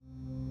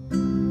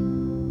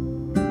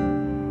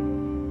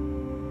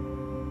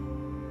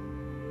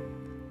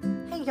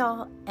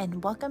y'all,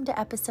 and welcome to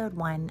episode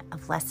 1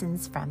 of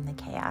Lessons from the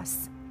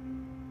Chaos.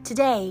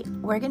 Today,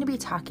 we're going to be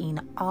talking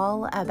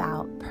all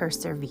about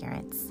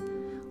perseverance.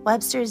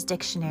 Webster's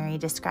dictionary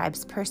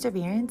describes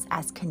perseverance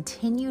as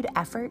continued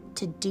effort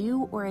to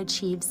do or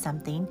achieve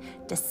something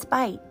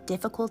despite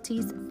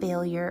difficulties,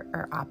 failure,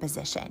 or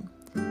opposition.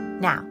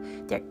 Now,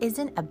 there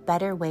isn't a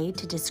better way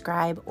to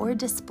describe or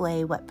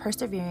display what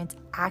perseverance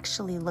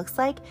actually looks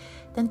like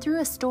than through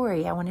a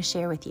story I want to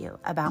share with you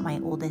about my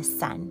oldest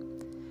son.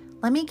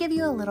 Let me give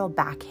you a little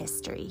back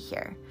history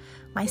here.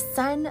 My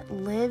son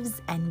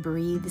lives and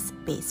breathes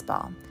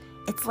baseball.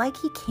 It's like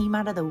he came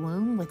out of the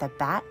womb with a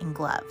bat and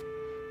glove.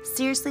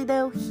 Seriously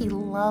though, he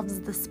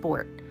loves the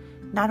sport.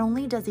 Not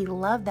only does he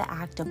love the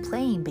act of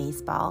playing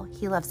baseball,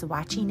 he loves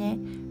watching it,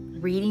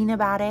 reading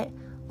about it,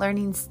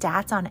 learning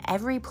stats on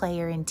every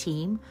player and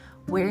team,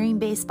 wearing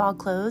baseball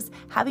clothes,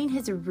 having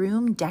his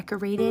room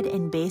decorated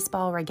in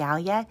baseball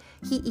regalia.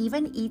 He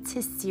even eats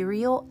his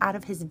cereal out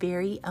of his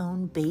very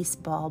own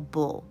baseball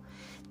bowl.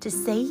 To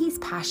say he's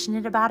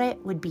passionate about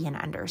it would be an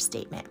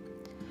understatement.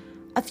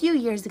 A few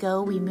years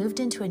ago, we moved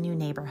into a new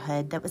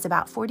neighborhood that was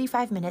about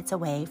 45 minutes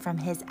away from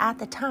his, at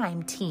the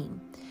time, team.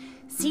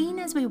 Seeing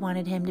as we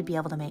wanted him to be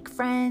able to make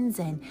friends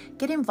and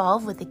get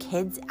involved with the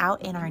kids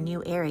out in our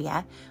new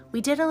area, we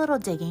did a little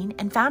digging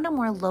and found a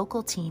more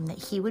local team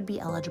that he would be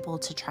eligible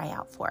to try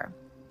out for.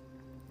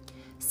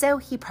 So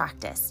he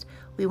practiced.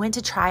 We went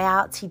to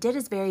tryouts, he did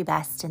his very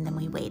best, and then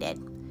we waited.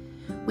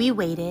 We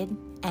waited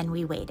and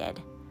we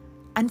waited.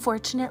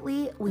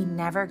 Unfortunately, we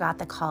never got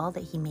the call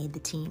that he made the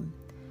team.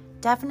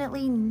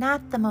 Definitely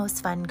not the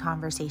most fun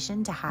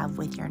conversation to have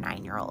with your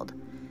 9-year-old.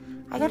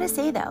 I gotta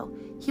say though,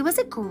 he was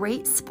a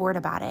great sport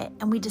about it,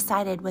 and we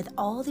decided with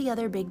all the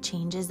other big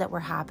changes that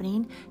were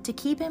happening to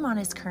keep him on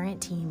his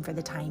current team for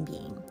the time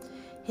being.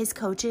 His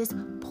coaches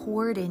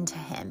poured into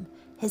him.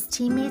 His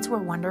teammates were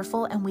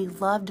wonderful, and we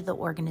loved the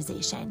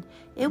organization.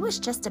 It was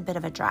just a bit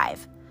of a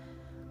drive.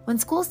 When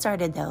school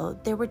started though,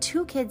 there were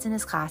 2 kids in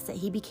his class that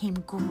he became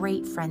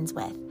great friends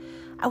with.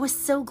 I was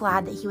so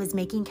glad that he was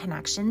making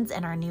connections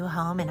in our new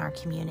home and our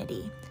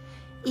community.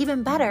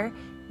 Even better,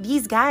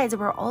 these guys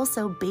were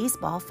also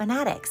baseball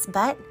fanatics,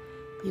 but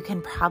you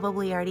can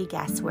probably already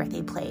guess where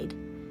they played.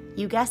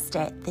 You guessed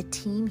it, the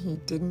team he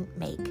didn't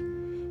make.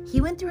 He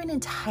went through an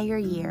entire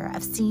year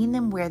of seeing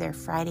them wear their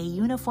Friday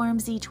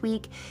uniforms each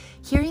week,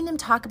 hearing them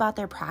talk about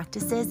their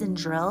practices and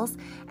drills,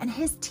 and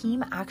his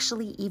team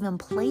actually even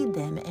played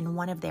them in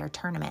one of their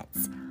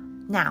tournaments.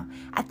 Now,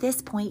 at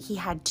this point, he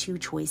had 2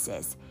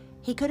 choices.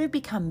 He could have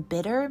become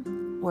bitter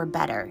or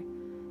better.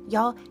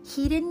 Y'all,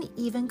 he didn't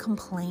even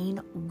complain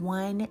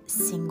one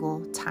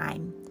single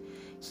time.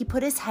 He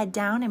put his head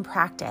down and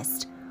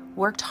practiced,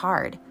 worked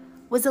hard,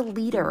 was a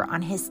leader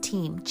on his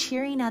team,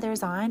 cheering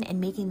others on and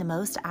making the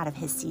most out of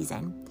his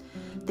season.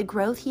 The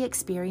growth he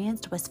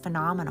experienced was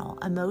phenomenal,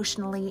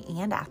 emotionally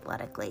and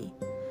athletically.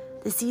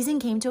 The season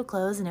came to a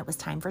close and it was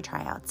time for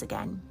tryouts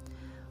again.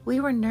 We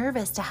were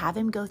nervous to have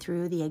him go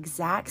through the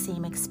exact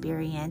same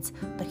experience,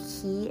 but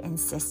he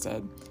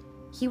insisted.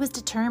 He was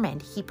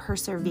determined. He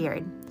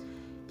persevered.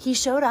 He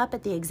showed up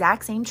at the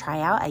exact same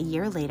tryout a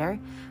year later,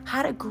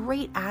 had a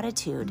great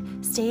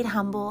attitude, stayed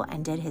humble,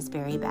 and did his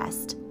very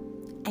best.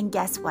 And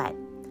guess what?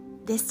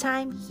 This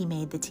time, he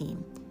made the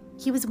team.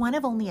 He was one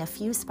of only a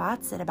few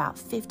spots that about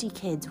 50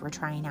 kids were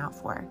trying out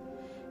for.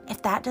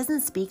 If that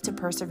doesn't speak to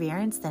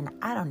perseverance, then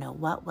I don't know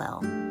what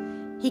will.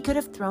 He could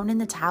have thrown in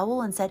the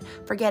towel and said,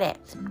 "Forget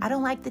it, I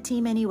don't like the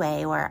team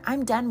anyway," or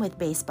 "I'm done with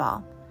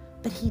baseball."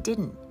 But he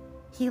didn't.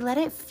 He let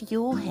it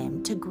fuel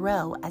him to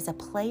grow as a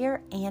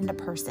player and a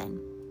person.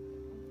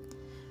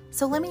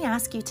 So let me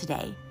ask you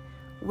today,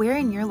 where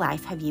in your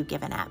life have you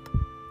given up?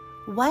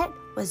 What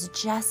was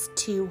just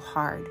too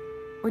hard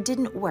or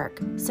didn't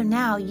work, so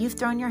now you've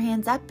thrown your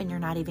hands up and you're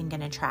not even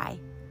going to try?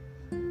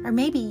 Or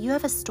maybe you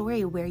have a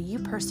story where you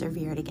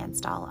persevered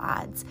against all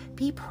odds.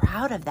 Be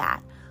proud of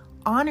that.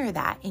 Honor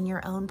that in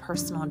your own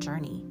personal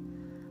journey.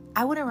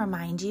 I want to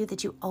remind you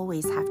that you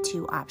always have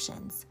 2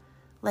 options.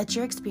 Let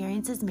your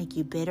experiences make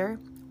you bitter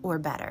or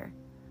better.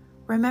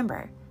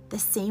 Remember, the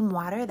same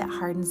water that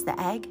hardens the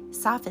egg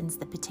softens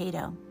the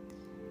potato.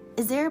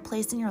 Is there a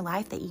place in your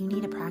life that you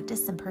need to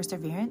practice some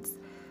perseverance?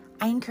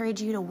 I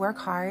encourage you to work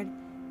hard,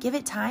 give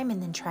it time,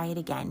 and then try it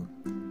again.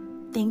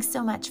 Thanks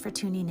so much for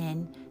tuning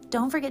in.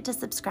 Don't forget to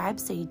subscribe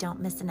so you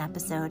don't miss an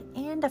episode,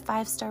 and a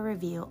 5-star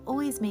review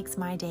always makes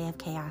my day of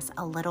chaos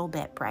a little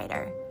bit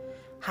brighter.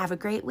 Have a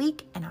great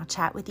week, and I'll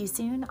chat with you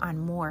soon on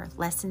more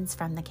Lessons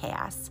from the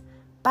Chaos.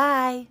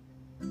 Bye!